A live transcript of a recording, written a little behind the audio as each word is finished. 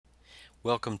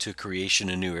Welcome to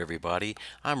Creation Anew, everybody.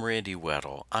 I'm Randy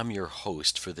Weddle. I'm your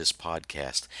host for this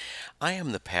podcast. I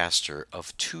am the pastor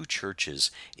of two churches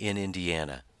in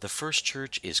Indiana. The first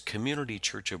church is Community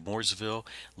Church of Mooresville,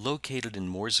 located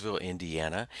in Mooresville,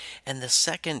 Indiana, and the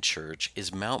second church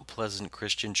is Mount Pleasant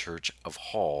Christian Church of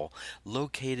Hall,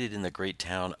 located in the great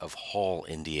town of Hall,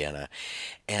 Indiana.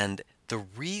 And the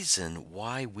reason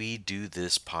why we do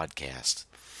this podcast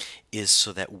is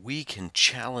so that we can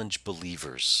challenge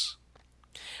believers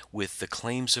with the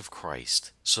claims of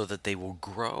Christ so that they will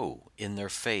grow in their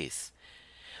faith.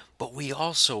 But we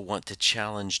also want to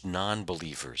challenge non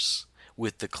believers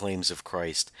with the claims of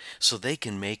Christ so they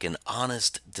can make an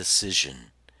honest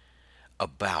decision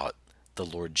about the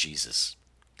Lord Jesus.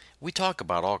 We talk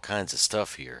about all kinds of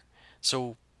stuff here,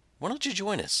 so why don't you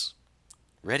join us?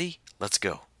 Ready? Let's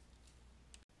go.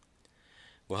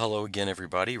 Well, hello again,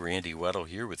 everybody. Randy Weddle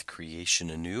here with Creation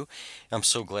Anew. I'm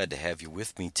so glad to have you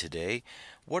with me today.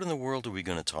 What in the world are we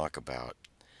going to talk about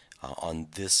on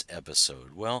this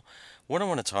episode? Well, what I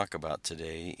want to talk about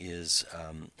today is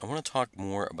I want to talk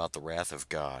more about the wrath of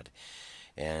God.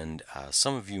 And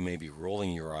some of you may be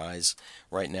rolling your eyes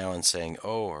right now and saying,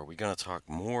 "Oh, are we going to talk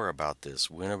more about this?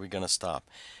 When are we going to stop?"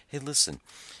 Hey, listen,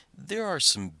 there are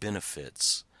some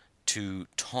benefits to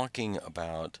talking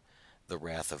about the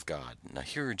wrath of God. Now,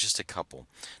 here are just a couple.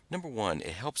 Number one,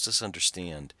 it helps us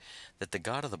understand that the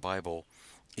God of the Bible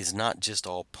is not just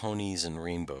all ponies and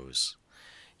rainbows.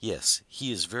 Yes,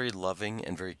 He is very loving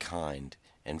and very kind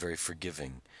and very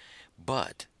forgiving.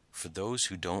 But for those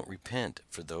who don't repent,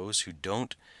 for those who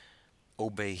don't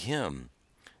obey Him,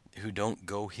 who don't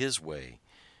go His way,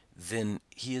 then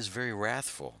He is very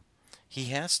wrathful. He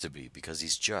has to be because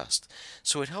He's just.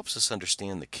 So it helps us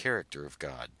understand the character of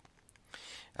God.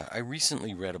 I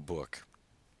recently read a book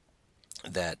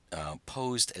that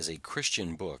posed as a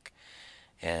Christian book,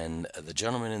 and the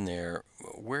gentleman in there,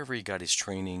 wherever he got his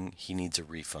training, he needs a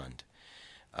refund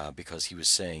because he was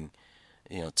saying,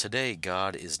 today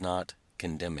God is not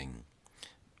condemning.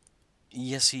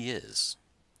 Yes, He is.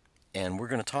 And we're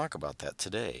going to talk about that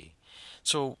today.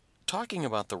 So, talking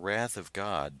about the wrath of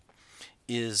God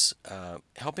is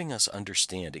helping us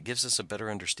understand. It gives us a better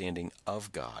understanding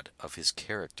of God, of His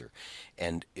character.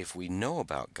 And if we know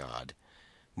about God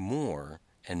more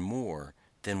and more,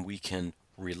 then we can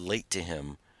relate to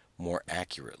Him more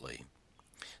accurately.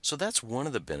 So that's one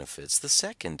of the benefits. The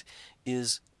second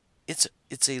is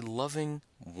it's a loving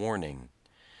warning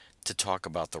to talk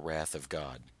about the wrath of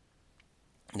God.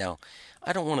 Now,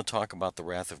 I don't want to talk about the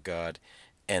wrath of God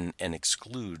and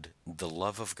exclude the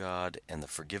love of God and the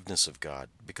forgiveness of God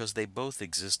because they both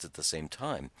exist at the same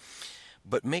time.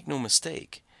 But make no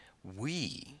mistake,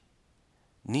 we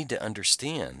need to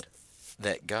understand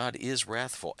that God is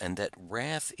wrathful and that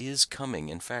wrath is coming.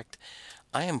 In fact,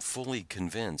 I am fully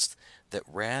convinced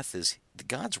that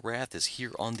God's wrath is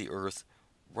here on the earth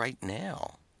right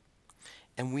now.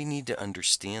 And we need to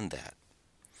understand that.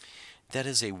 That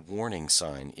is a warning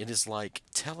sign. It is like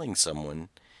telling someone,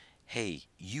 hey,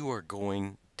 you are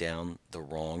going down the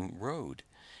wrong road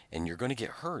and you're going to get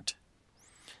hurt.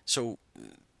 So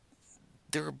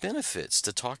there are benefits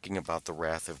to talking about the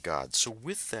wrath of God. So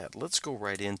with that, let's go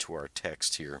right into our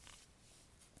text here.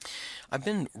 I've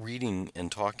been reading and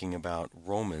talking about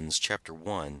Romans chapter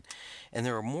 1, and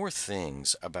there are more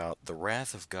things about the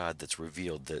wrath of God that's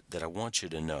revealed that I want you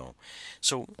to know.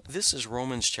 So this is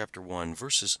Romans chapter 1,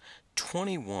 verses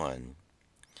 21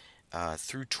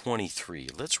 through 23.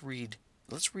 Let's read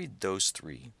those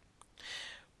three.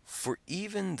 For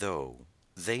even though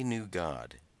they knew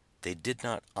God, they did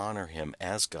not honor Him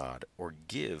as God or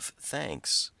give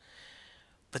thanks,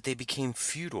 but they became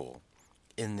futile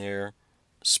in their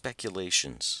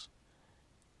speculations,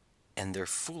 and their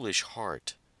foolish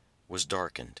heart was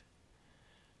darkened.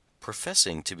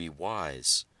 Professing to be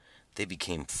wise, they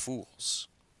became fools,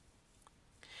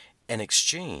 and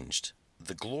exchanged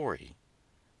the glory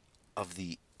of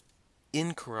the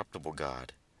incorruptible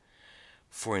God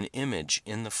for an image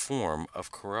in the form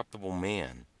of corruptible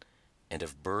man, and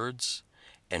of birds,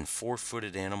 and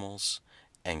four-footed animals,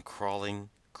 and crawling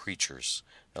creatures.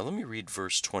 Now let me read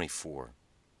verse 24.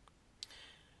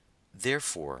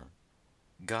 Therefore,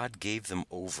 God gave them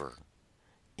over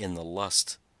in the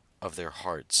lust of their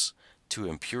hearts to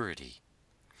impurity,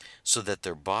 so that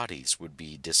their bodies would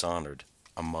be dishonored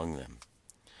among them.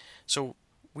 So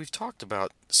we've talked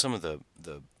about some of the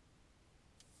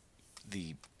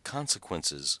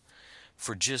consequences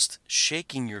for just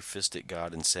shaking your fist at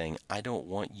God and saying, I don't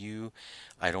want you,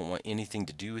 I don't want anything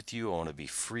to do with you, I want to be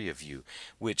free of you,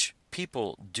 which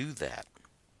people do that.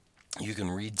 You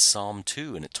can read Psalm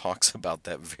 2, and it talks about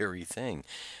that very thing,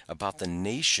 about the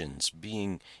nations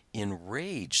being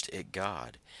enraged at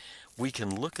God. We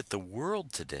can look at the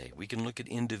world today, we can look at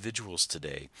individuals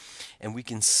today, and we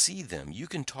can see them. You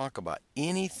can talk about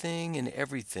anything and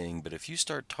everything, but if you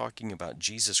start talking about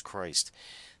Jesus Christ,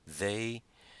 they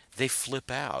they flip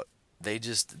out. They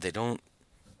don't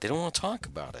want to talk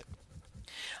about it.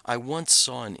 I once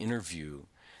saw an interview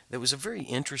that was a very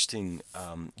interesting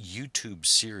YouTube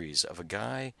series of a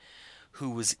guy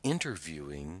who was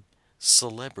interviewing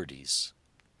celebrities.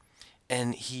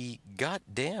 And he got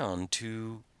down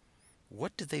to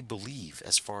what do they believe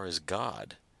as far as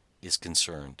God is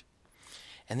concerned.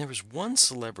 And there was one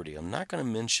celebrity, I'm not going to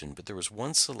mention, but there was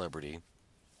one celebrity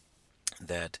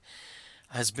that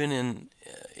he's been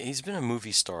a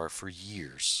movie star for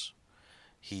years.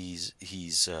 He's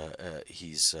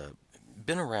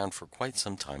been around for quite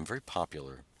some time, very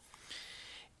popular,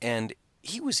 and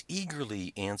he was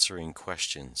eagerly answering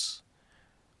questions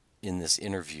in this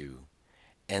interview.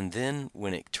 And then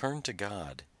when it turned to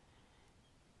God,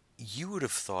 you would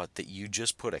have thought that you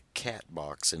just put a cat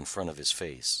box in front of his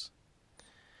face.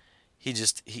 He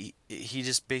just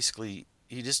basically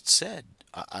he just said,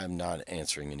 I'm not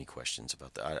answering any questions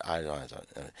about that. I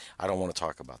don't want to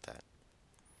talk about that."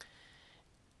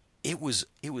 It was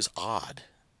odd.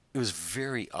 It was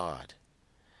very odd.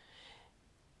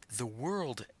 The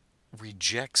world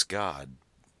rejects God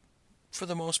for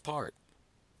the most part.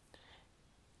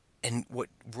 And what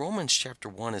Romans chapter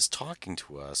 1 is talking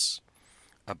to us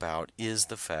about is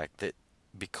the fact that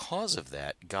because of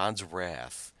that, God's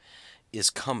wrath is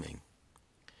coming.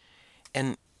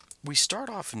 And we start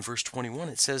off in verse 21.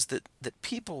 It says that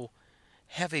people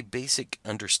have a basic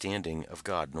understanding of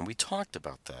God. And we talked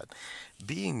about that.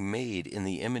 Being made in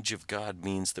the image of God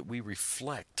means that we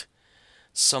reflect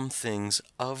some things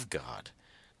of God.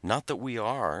 Not that we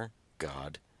are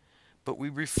God, but we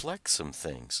reflect some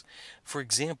things. For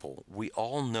example, we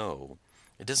all know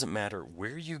it doesn't matter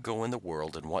where you go in the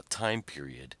world and what time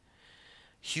period,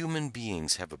 human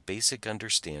beings have a basic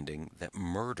understanding that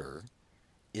murder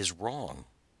is wrong.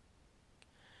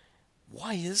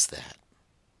 Why is that?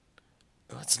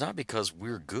 Well, it's not because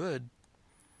we're good,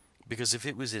 because if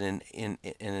it was an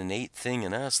innate thing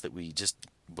in us that we just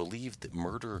believed that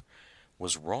murder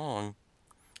was wrong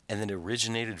and that it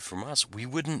originated from us, we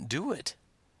wouldn't do it.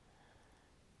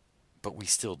 But we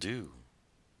still do.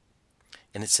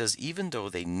 And it says, even though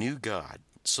they knew God,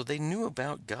 so they knew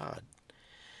about God,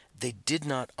 they did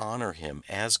not honor him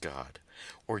as God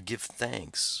or give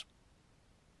thanks,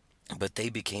 but they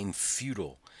became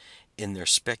futile in their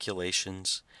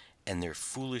speculations, and their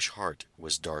foolish heart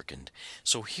was darkened.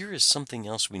 So here is something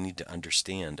else we need to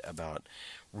understand about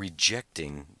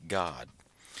rejecting God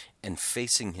and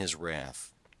facing his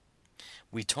wrath.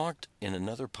 We talked in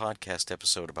another podcast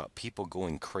episode about people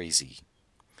going crazy.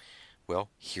 Well,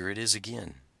 here it is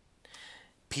again.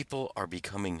 People are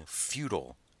becoming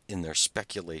futile in their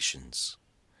speculations,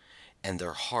 and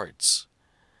their hearts,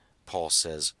 Paul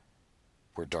says,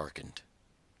 were darkened.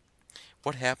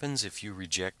 What happens if you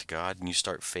reject God and you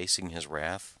start facing his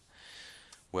wrath?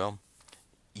 Well,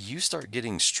 you start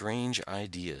getting strange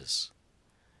ideas,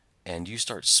 and you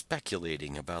start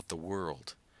speculating about the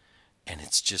world, and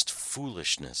it's just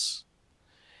foolishness,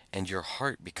 and your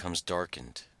heart becomes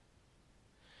darkened.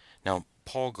 Now,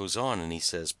 Paul goes on and he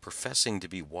says, professing to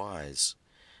be wise,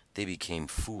 they became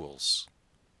fools.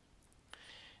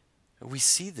 We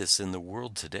see this in the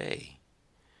world today.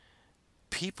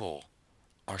 People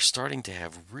are starting to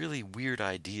have really weird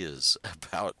ideas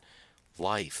about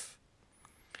life.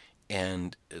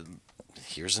 And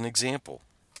here's an example.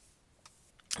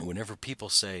 Whenever people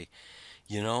say,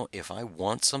 if I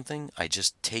want something, I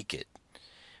just take it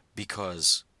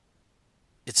because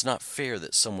it's not fair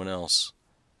that someone else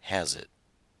has it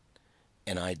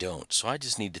and I don't. So I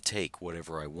just need to take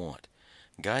whatever I want.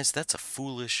 Guys, that's a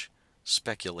foolish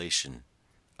speculation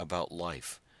about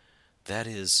life. That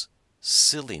is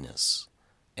silliness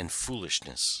and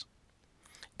foolishness.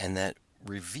 And that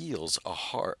reveals a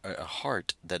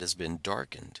heart that has been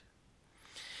darkened.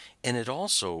 And it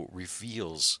also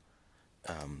reveals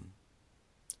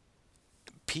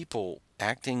people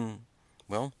acting,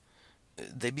 well,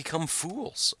 they become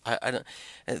fools. I don't,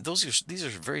 these are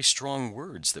very strong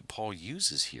words that Paul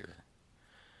uses here.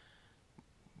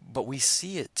 But we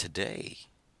see it today.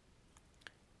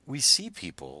 We see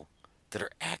people that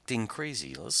are acting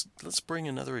crazy. Let's bring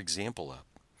another example up.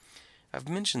 I've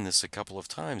mentioned this a couple of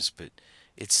times, but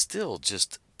it still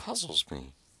just puzzles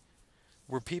me.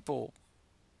 Where people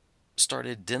start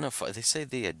they say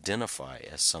they identify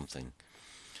as something.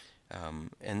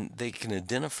 And they can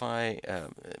identify,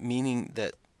 meaning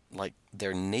that like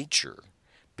their nature.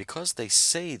 Because they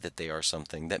say that they are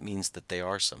something, that means that they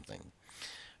are something.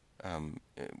 Um,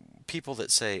 People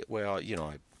that say, well,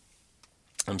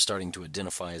 I'm starting to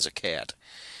identify as a cat,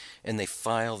 and they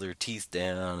file their teeth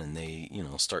down and they,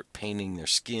 start painting their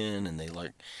skin and they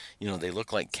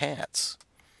look like cats.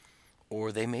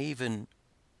 Or they may even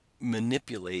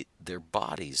manipulate their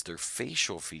bodies, their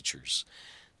facial features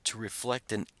to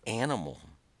reflect an animal.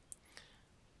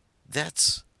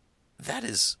 That's that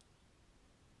is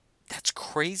that's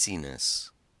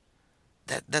craziness.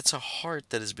 That's a heart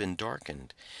that has been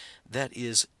darkened. That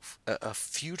is a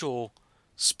futile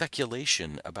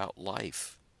speculation about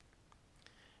life.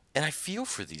 And I feel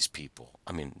for these people.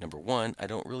 I mean, number one, I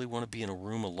don't really want to be in a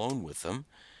room alone with them.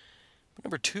 But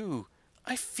number two,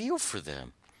 I feel for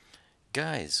them.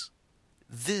 Guys,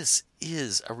 this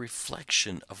is a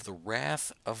reflection of the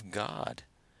wrath of God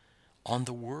on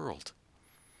the world,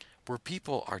 where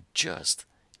people are just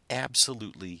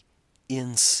absolutely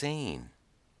insane.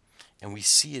 And we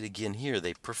see it again here.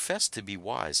 They profess to be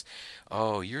wise.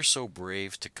 Oh, you're so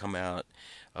brave to come out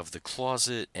of the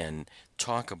closet and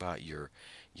talk about your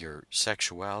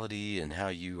sexuality and how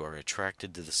you are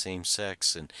attracted to the same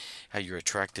sex and how you're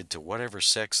attracted to whatever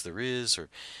sex there is, or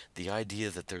the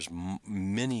idea that there's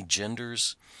many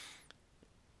genders.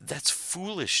 That's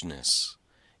foolishness.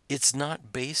 It's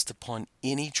not based upon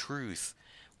any truth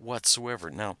whatsoever.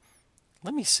 Now,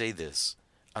 let me say this.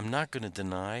 I'm not going to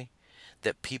deny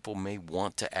that people may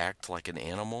want to act like an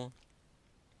animal,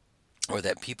 or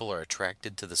that people are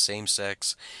attracted to the same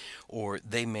sex, or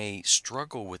they may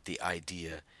struggle with the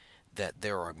idea that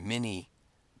there are many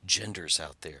genders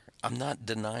out there. I'm not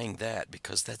denying that,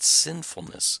 because that's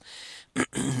sinfulness,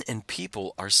 and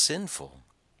people are sinful.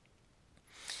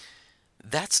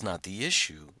 That's not the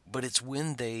issue, but it's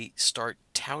when they start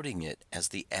touting it as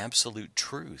the absolute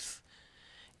truth,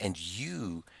 and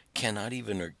you cannot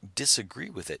even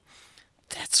disagree with it.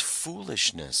 That's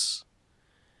foolishness.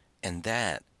 And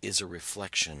that is a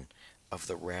reflection of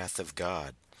the wrath of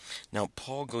God. Now,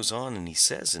 Paul goes on and he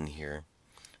says in here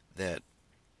that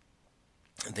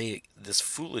this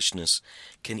foolishness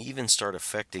can even start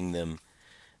affecting them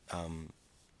um,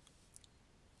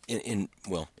 in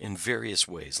various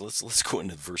ways. Let's go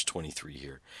into verse 23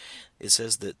 here. It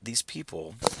says that these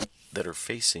people that are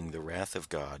facing the wrath of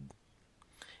God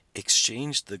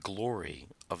exchanged the glory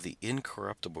of the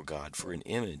incorruptible God for an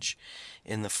image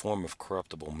in the form of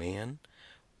corruptible man,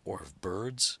 or of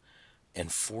birds,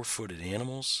 and four-footed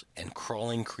animals, and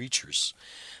crawling creatures.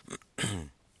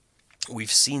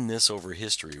 We've seen this over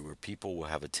history, where people will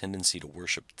have a tendency to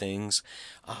worship things,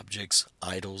 objects,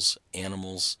 idols,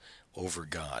 animals over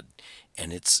God.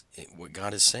 And what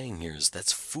God is saying here is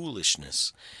that's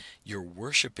foolishness. You're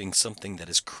worshiping something that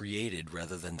is created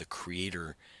rather than the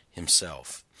Creator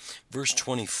himself. Verse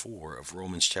 24 of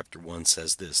Romans chapter 1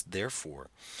 says this: Therefore,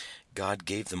 God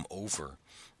gave them over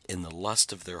in the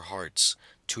lust of their hearts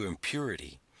to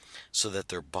impurity, so that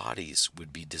their bodies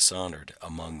would be dishonored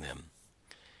among them.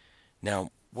 Now,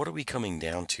 what are we coming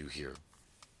down to here?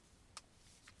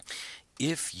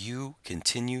 If you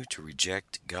continue to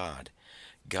reject God,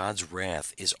 God's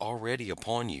wrath is already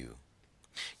upon you.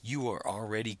 You are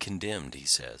already condemned, he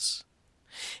says.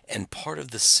 And part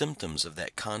of the symptoms of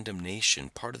that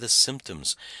condemnation, part of the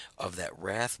symptoms of that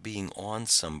wrath being on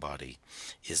somebody,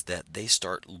 is that they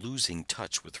start losing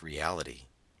touch with reality.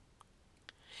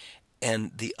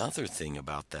 And the other thing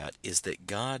about that is that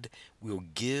God will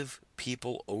give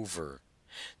people over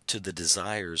to the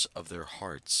desires of their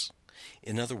hearts.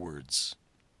 In other words,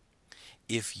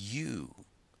 if you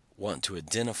want to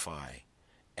identify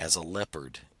as a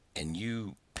leopard and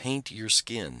you paint your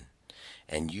skin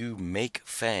and you make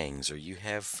fangs, or you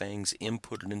have fangs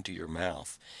inputted into your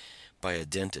mouth by a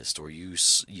dentist, or you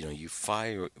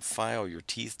file your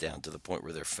teeth down to the point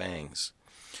where they're fangs,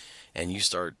 and you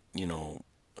start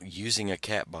using a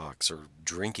cat box or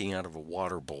drinking out of a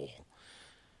water bowl,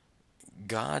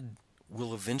 God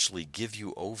will eventually give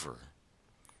you over.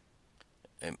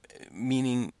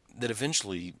 Meaning that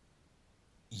eventually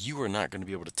you are not going to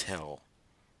be able to tell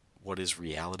what is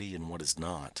reality and what is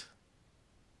not.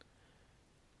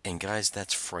 And guys,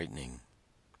 that's frightening.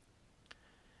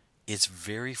 It's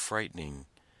very frightening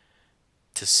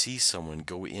to see someone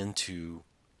go into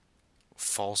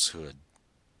falsehood,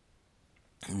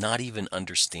 not even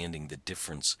understanding the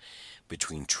difference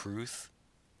between truth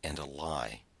and a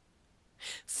lie.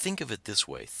 Think of it this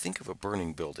way. Think of a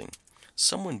burning building.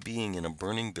 Someone being in a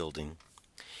burning building,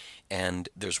 and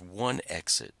there's one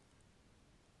exit,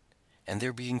 and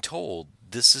they're being told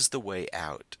this is the way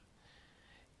out.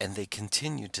 And they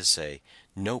continue to say,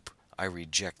 nope, I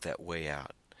reject that way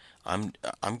out. I'm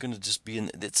I'm going to just be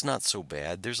in. It's not so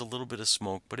bad. There's a little bit of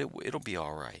smoke, but it'll be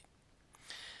all right.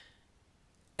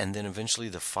 And then eventually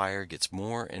the fire gets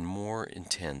more and more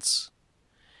intense,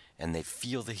 and they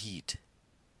feel the heat,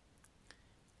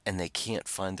 and they can't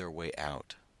find their way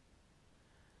out.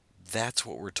 That's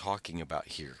what we're talking about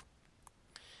here.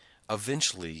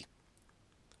 Eventually,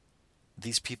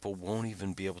 these people won't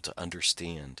even be able to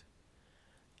understand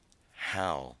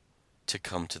how to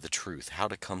come to the truth, how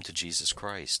to come to Jesus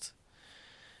Christ.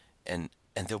 And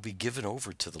they'll be given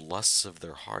over to the lusts of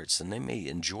their hearts, and they may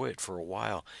enjoy it for a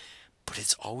while, but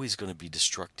it's always going to be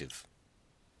destructive.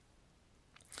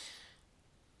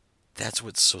 That's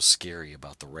what's so scary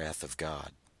about the wrath of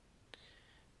God.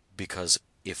 Because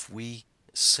if we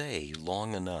say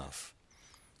long enough,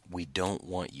 we don't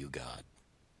want you, God,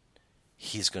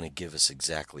 He's going to give us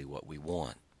exactly what we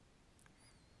want.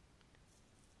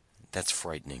 That's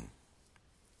frightening.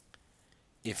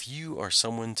 If you are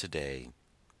someone today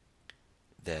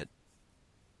that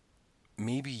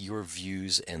maybe your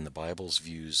views and the Bible's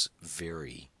views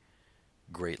vary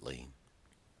greatly,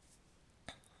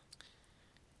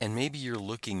 and maybe you're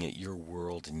looking at your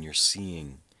world and you're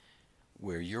seeing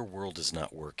where your world is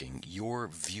not working, your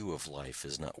view of life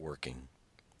is not working,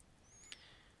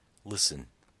 listen,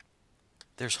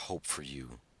 there's hope for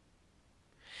you.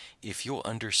 If you'll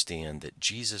understand that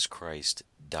Jesus Christ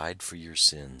died for your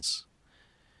sins,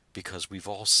 because we've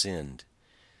all sinned,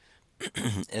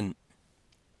 and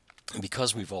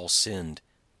because we've all sinned,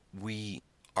 we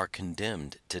are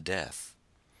condemned to death,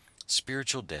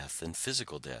 spiritual death and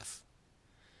physical death.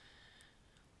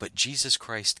 But Jesus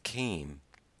Christ came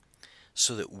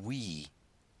so that we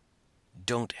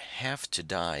don't have to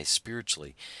die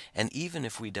spiritually. And even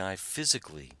if we die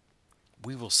physically,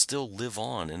 we will still live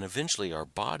on, and eventually our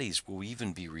bodies will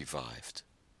even be revived.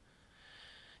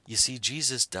 You see,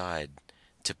 Jesus died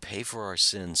to pay for our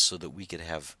sins so that we could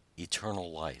have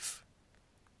eternal life.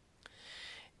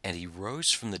 And He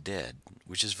rose from the dead,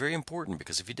 which is very important,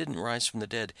 because if He didn't rise from the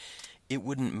dead, it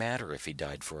wouldn't matter if He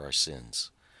died for our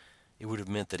sins. It would have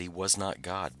meant that He was not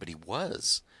God, but He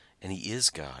was, and He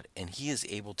is God, and He is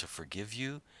able to forgive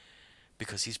you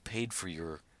because He's paid for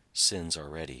your sins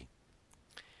already.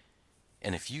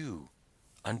 And if you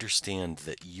understand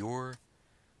that your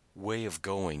way of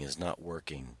going is not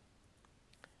working,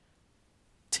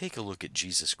 take a look at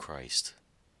Jesus Christ.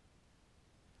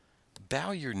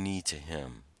 Bow your knee to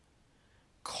Him.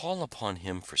 Call upon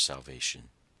Him for salvation.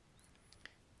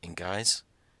 And guys,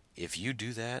 if you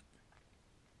do that,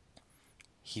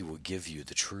 He will give you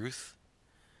the truth.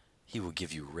 He will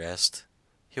give you rest.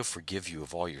 He'll forgive you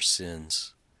of all your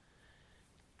sins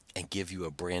and give you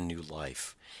a brand new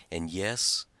life. And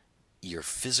yes, your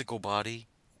physical body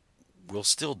will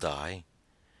still die,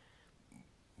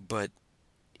 but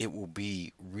it will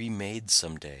be remade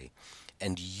someday.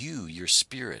 And you, your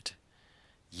spirit,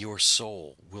 your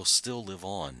soul will still live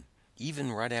on,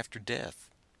 even right after death.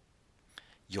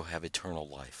 You'll have eternal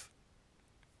life.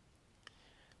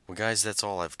 Well, guys, that's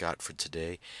all I've got for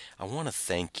today. I want to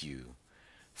thank you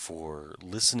for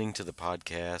listening to the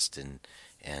podcast and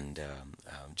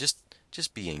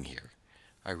just being here.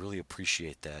 I really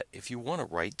appreciate that. If you want to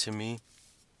write to me,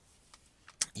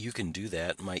 you can do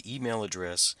that. My email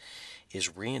address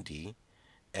is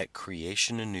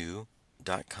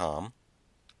randy@creationanew.com,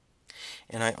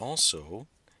 and I also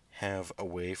have a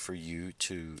way for you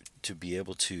to be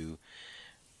able to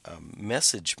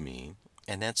message me,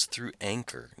 and that's through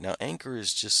Anchor. Now, Anchor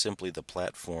is just simply the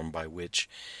platform by which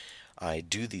I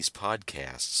do these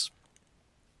podcasts,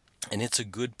 and it's a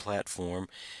good platform.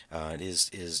 It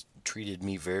is treated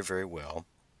me very, very well.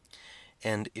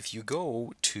 And if you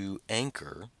go to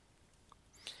Anchor,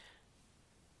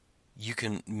 you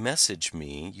can message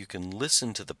me, you can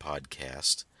listen to the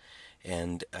podcast,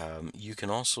 and you can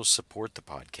also support the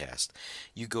podcast.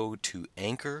 You go to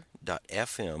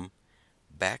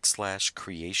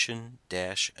anchor.fm/creation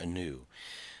anew.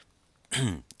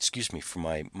 Excuse me for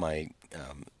my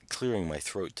clearing my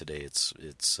throat today.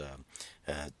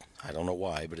 I don't know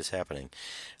why, but it's happening.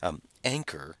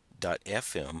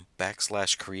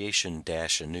 Anchor.fm/creation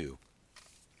anew.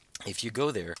 If you go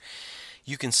there,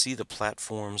 you can see the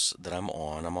platforms that I'm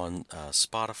on. I'm on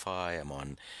Spotify. I'm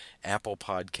on Apple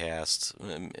Podcasts.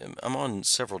 I'm on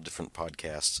several different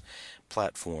podcasts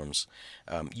platforms.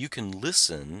 You can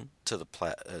listen to the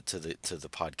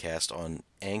podcast on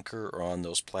Anchor or on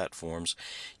those platforms.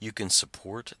 You can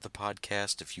support the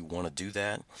podcast if you want to do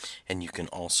that, and you can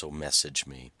also message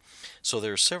me. So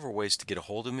there are several ways to get a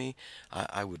hold of me.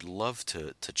 I would love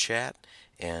to chat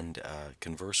and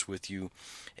converse with you,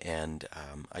 and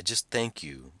I just thank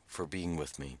you for being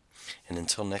with me. And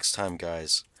until next time,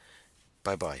 guys,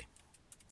 Bye bye.